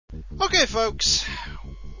Okay, folks,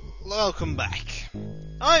 welcome back.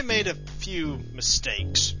 I made a few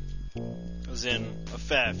mistakes, as in a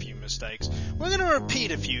fair few mistakes. We're going to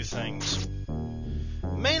repeat a few things,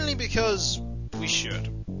 mainly because we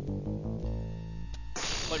should.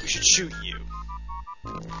 Like, we should shoot you.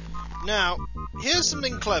 Now, here's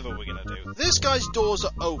something clever we're going to do. This guy's doors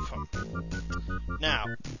are open. Now,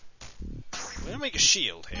 we're going to make a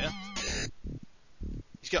shield here.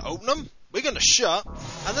 He's going to open them, we're going to shut,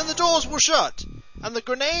 and then the doors will shut, and the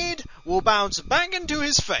grenade will bounce back into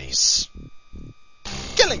his face,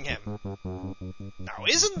 killing him. Now,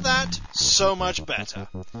 isn't that so much better?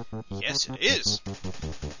 Yes, it is.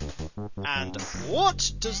 And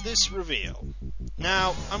what does this reveal?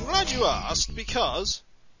 Now, I'm glad you asked, because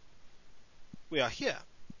we are here.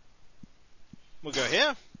 We'll go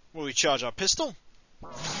here, where we charge our pistol,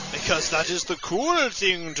 because that is the cool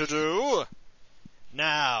thing to do.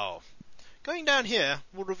 Now, going down here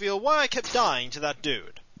will reveal why I kept dying to that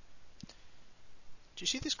dude. Do you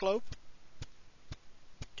see this globe?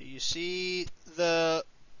 Do you see the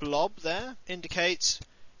blob there? Indicates,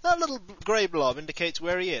 that little grey blob indicates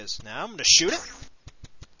where he is. Now, I'm going to shoot it.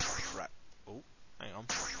 Right. Oh, hang on.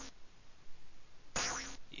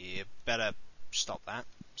 You better stop that,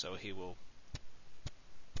 so he will...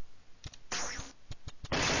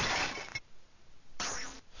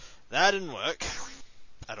 That didn't work.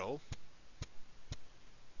 At all.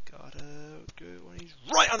 Gotta do it when he's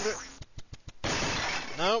right under it.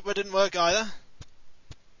 Nope, it didn't work either.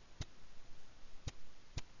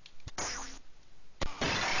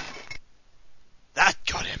 That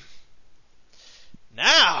got him.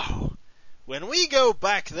 Now, when we go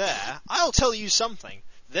back there, I'll tell you something.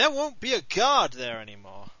 There won't be a guard there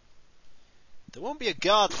anymore. There won't be a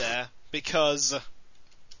guard there because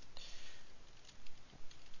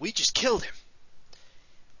we just killed him.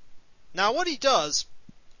 Now, what he does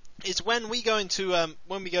is when we go to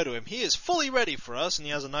him, he is fully ready for us, and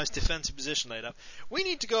he has a nice defensive position laid up. We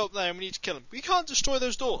need to go up there and we need to kill him. We can't destroy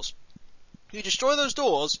those doors. If you destroy those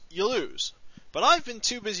doors, you lose. But I've been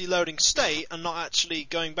too busy loading state and not actually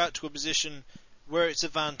going back to a position where it's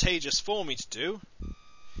advantageous for me to do.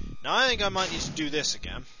 Now, I think I might need to do this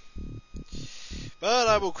again. But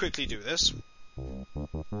I will quickly do this.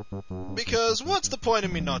 Because what's the point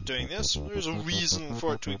of me not doing this? There's a reason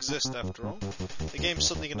for it to exist after all. The game's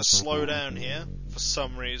suddenly going to slow down here, for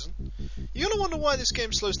some reason. You're going to wonder why this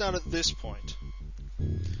game slows down at this point.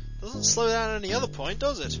 It doesn't slow down at any other point,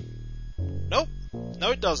 does it? Nope.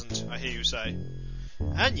 No, it doesn't, I hear you say.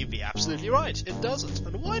 And you'd be absolutely right, it doesn't.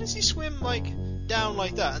 And why does he swim, down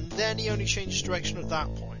like that, and then he only changes direction at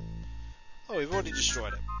that point? Oh, we've already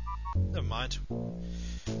destroyed it. Never mind.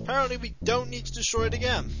 Apparently we don't need to destroy it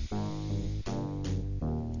again.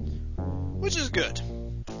 Which is good.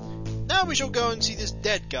 Now we shall go and see this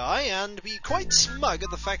dead guy and be quite smug at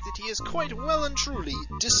the fact that he is quite well and truly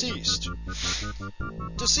deceased.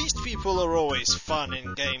 Deceased people are always fun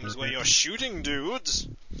in games where you're shooting dudes.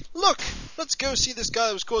 Look, let's go see this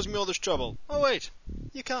guy who's causing me all this trouble. Oh wait,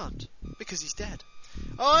 you can't, because he's dead.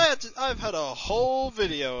 Oh, I've had a whole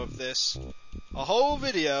video of this. A whole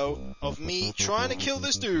video of me trying to kill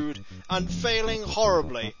this dude and failing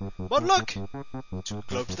horribly. But look! Too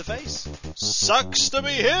close to the face. Sucks to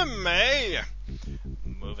be him, eh?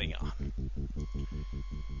 Moving on.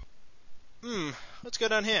 Let's go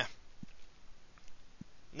down here.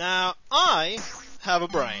 Now, I have a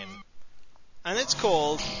brain. And it's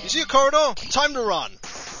called, you see a corridor? Time to run.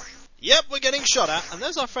 Yep, we're getting shot at, and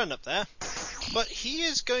there's our friend up there. But he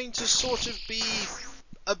is going to sort of be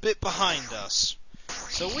a bit behind us.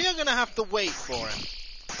 So we are going to have to wait for him.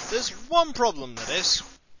 There's one problem to this.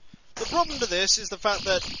 The problem to this is the fact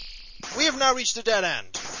that we have now reached a dead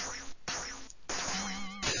end.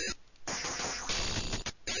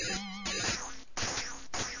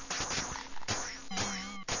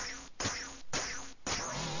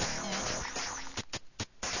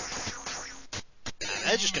 And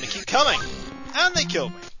they're just going to keep coming. And they kill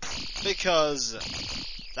me. Because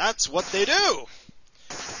that's what they do.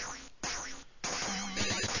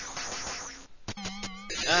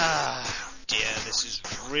 Ah, dear, this is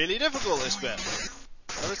really difficult, this bit.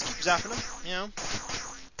 Well, let's keep zapping them, you know.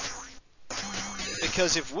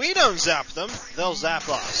 Because if we don't zap them, they'll zap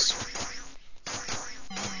us.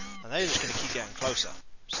 And they're just going to keep getting closer.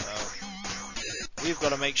 So, we've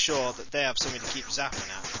got to make sure that they have something to keep zapping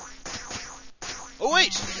at. Oh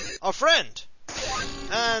wait! Our friend!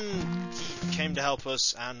 And he came to help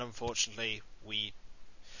us, and unfortunately, we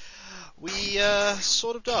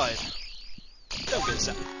sort of died. Don't get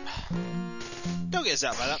zapped. Don't get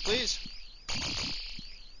zapped by that, please.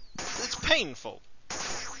 It's painful.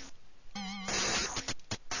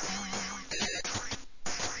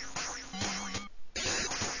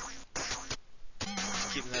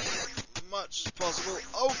 much as possible.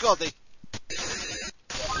 Oh god, they...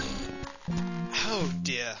 Oh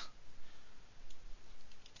dear.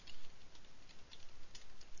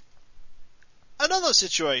 Another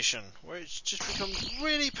situation where it just becomes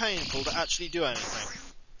really painful to actually do anything.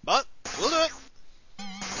 But, we'll do it.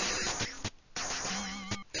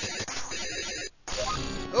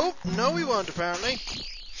 Oh, no we won't apparently.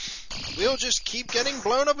 We'll just keep getting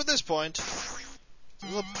blown up at this point.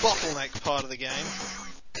 The bottleneck part of the game.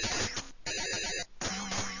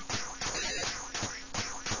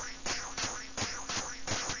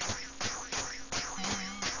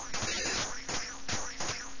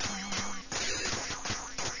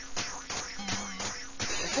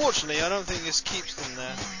 Unfortunately, I don't think this keeps them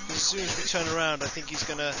there. Because as soon as we turn around, I think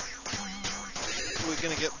we're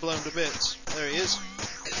gonna get blown to bits. There he is.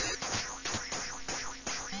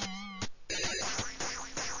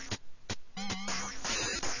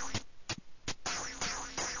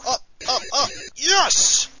 Up!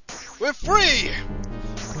 Yes! We're free!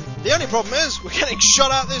 The only problem is, we're getting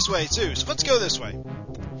shot out this way too, so let's go this way.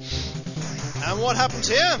 And what happens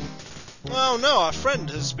here? Well, no, our friend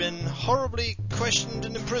has been horribly questioned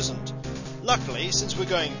and imprisoned. Luckily, since we're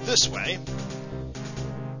going this way,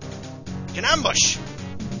 we can ambush!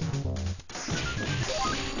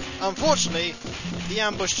 Unfortunately, the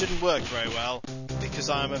ambush didn't work very well, because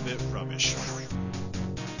I'm a bit rubbish.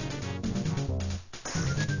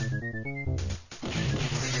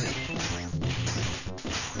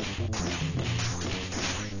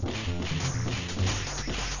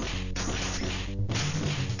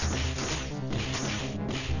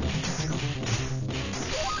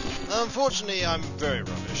 Unfortunately, I'm very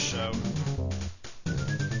rubbish, so...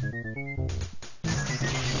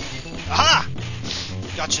 Aha!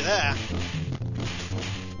 Got you there.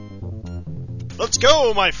 Let's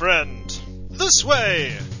go, my friend! This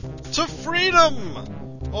way! To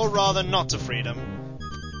freedom! Or rather, not to freedom.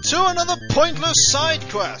 To another pointless side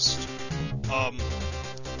quest! Want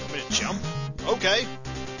me to jump? Okay.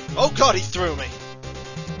 Oh god, he threw me!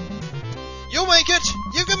 You'll make it!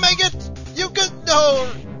 You can make it! You can... No!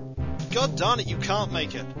 God darn it, you can't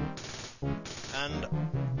make it. And...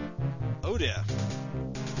 Oh dear.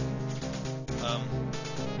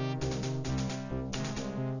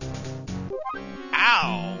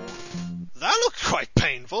 Ow! That looked quite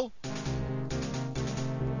painful.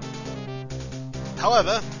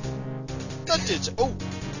 However, that did... Oh!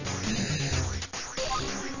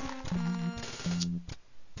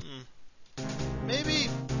 Maybe...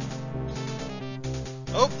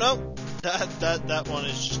 Oh, no! That one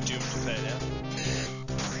is just doomed to failure.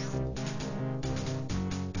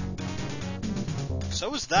 So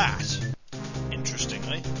was that,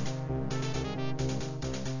 interestingly.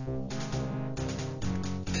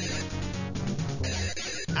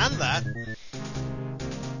 And that.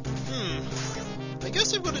 I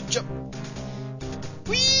guess I'm gonna jump.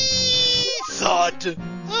 Whee! Thud!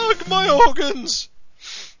 Ugh, my organs!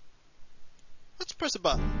 Let's press a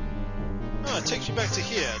button. Oh, it takes you back to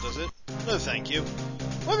here, does it? No thank you.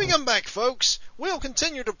 When we come back, folks, we'll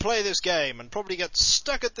continue to play this game and probably get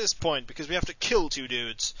stuck at this point because we have to kill two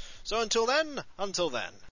dudes. So until then.